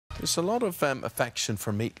There's a lot of affection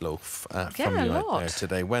for Meat Loaf from Yeah, you a out lot. there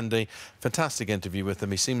today. Wendy, fantastic interview with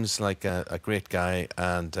him. He seems like a great guy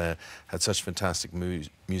and had such fantastic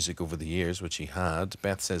music over the years, which he had.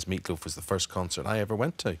 Beth says Meat Loaf was the first concert I ever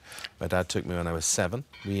went to. My dad took me when I was 7.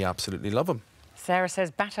 We absolutely love him. Sarah says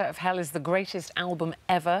Bat Out of Hell is the greatest album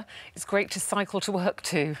ever. It's great to cycle to work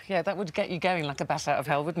to. Yeah, that would get you going like a bat out of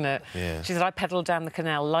hell, wouldn't it? Yeah. She said, I pedalled down the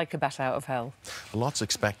canal like a bat out of hell. A lot's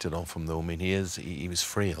expected of him, though. I mean, he was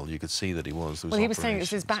frail. You could see that he was. Well, he was saying it's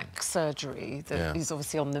his back surgery that he's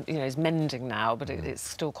obviously on the, he's mending now, but it's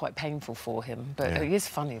still quite painful for him. But he is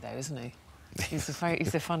funny, though, isn't he? He's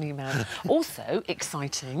a funny man. Also,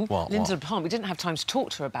 exciting, Linda Palm. We didn't have time to talk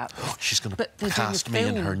to her about this. She's going to cast me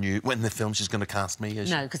in her new... In the film, she's going to cast me, is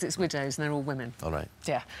she? No, because it's Widows and they're all women. All right.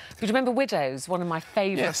 Yeah. Do you remember Widows? One of my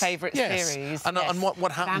favourite series. And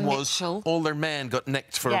what happened was all their men got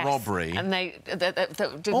nicked for a robbery. And they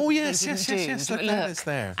yes. Look, it's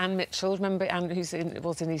there. Anne Mitchell, remember Anne, was in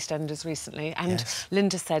EastEnders recently, and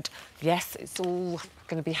Linda said, yes, it's all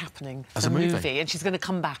going to be happening as a movie, and she's going to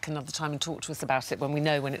come back another time and talk to us about it when we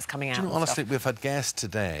know when it's coming out. Do you know, honestly, we've had guests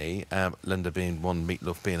today, Linda being one, Meat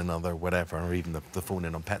Loaf being another, whatever, or even the phone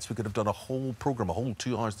in on pets. We could have done a whole programme, a whole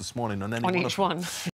 2 hours this morning on any on each one.